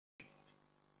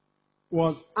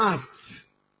was asked,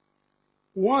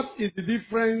 what is the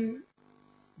difference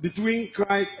between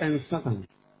Christ and Satan?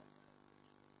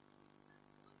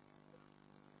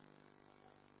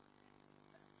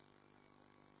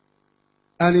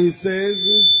 And he says,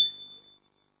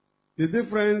 the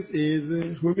difference is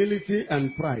humility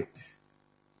and pride.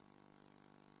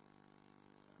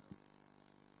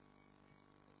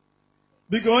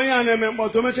 Because I am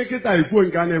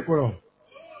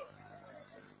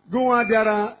go on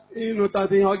there, you know that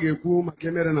thing how you go my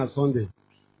camera on Sunday.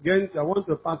 Again, I want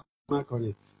to pass mark on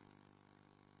it.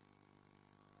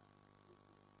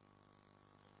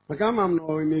 Makamam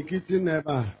no make it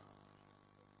never.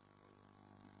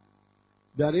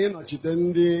 There ain't no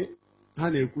chitendi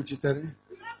hane kuchitere.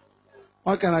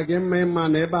 How can I get my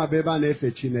man eba beba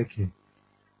nefe chineke?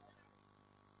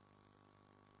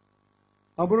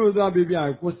 Aburo da bibi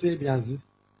a kwose biazi.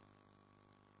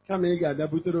 Kama ị ga-abịa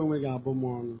butere onwe gị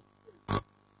abụmọnụ.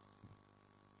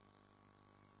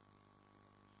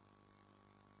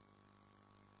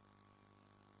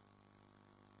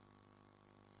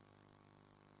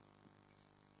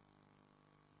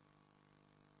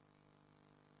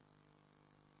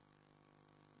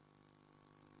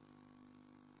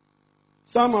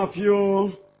 Some of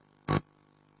you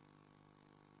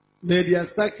may be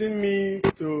expecting me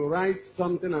to write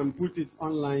something and put it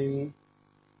online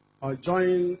or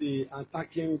join the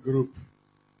attacking group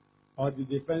or the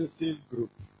defensive group.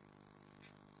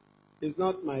 It's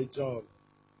not my job.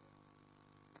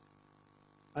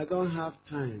 I don't have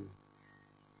time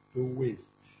to waste.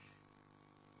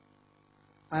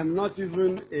 I'm not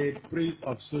even a priest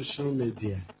of social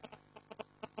media.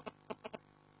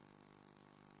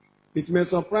 It may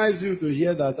surprise you to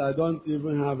hear that I don't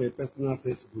even have a personal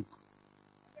Facebook.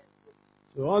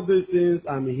 So all these things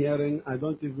I'm hearing, I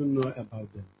don't even know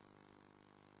about them.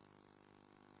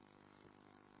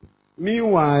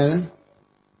 Meanwhile,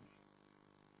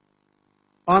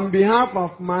 on behalf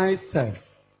of myself,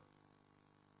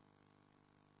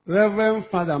 Reverend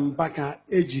Father Mbaka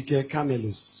Ejike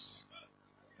Camelus,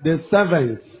 the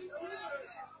servant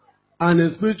and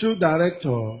the spiritual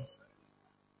director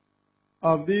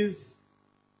of this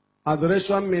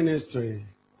adoration ministry,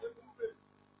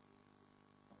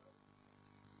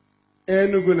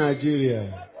 Enugu,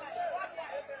 Nigeria.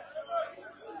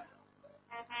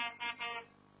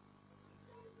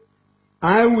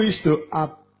 I wish to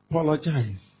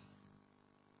apologize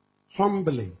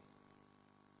humbly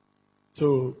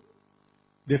to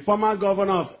the former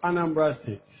governor of Anambra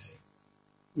State,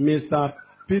 Mr.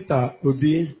 Peter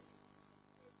Obi,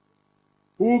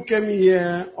 who came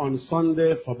here on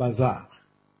Sunday for bazaar.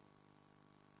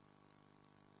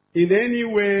 In any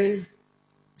way,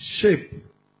 shape,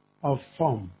 or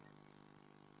form,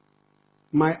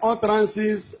 my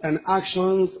utterances and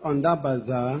actions on that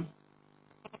bazaar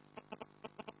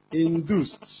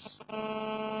induced,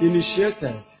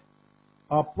 initiated,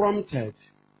 or prompted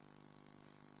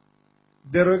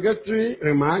derogatory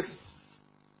remarks,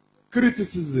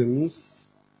 criticisms,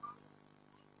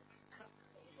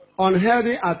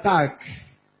 unhealthy attack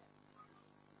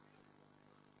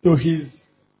to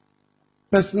his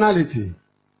personality.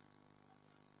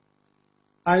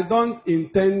 I don't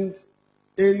intend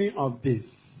any of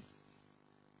this.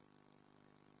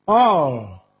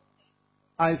 All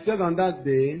I said on that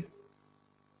day,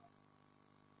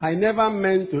 I never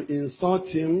meant to insult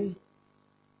him,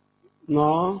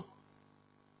 nor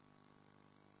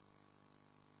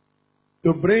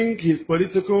to bring his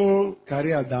political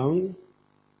career down.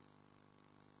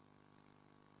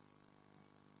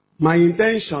 My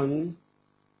intention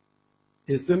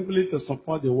is simply to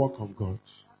support the work of God.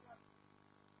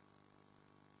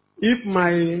 If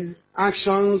my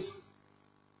actions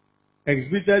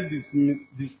exhibited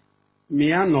this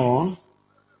manner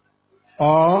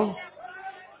or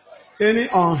any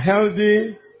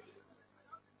unhealthy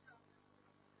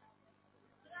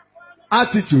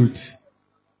attitude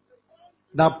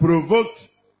that provoked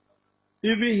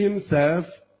even himself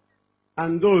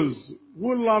and those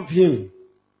who love him,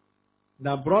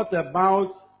 that brought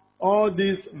about all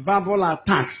these verbal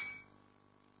attacks,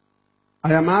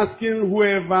 I am asking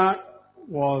whoever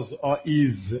was or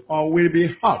is or will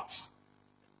be hurt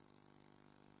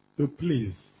to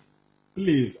please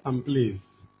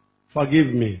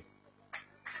forgive me.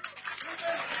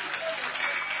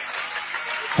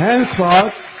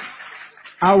 Henceforth,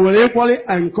 I will equally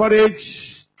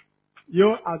encourage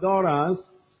your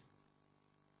adorers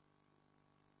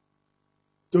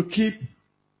to keep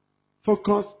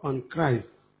focused on Christ,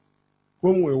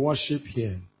 whom we worship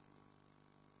here.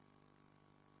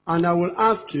 And I will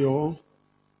ask you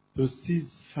to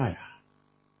cease fire.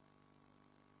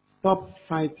 Stop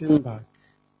fighting back.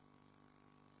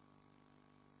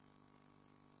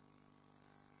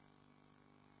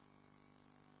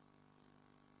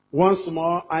 Once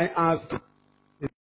more, I ask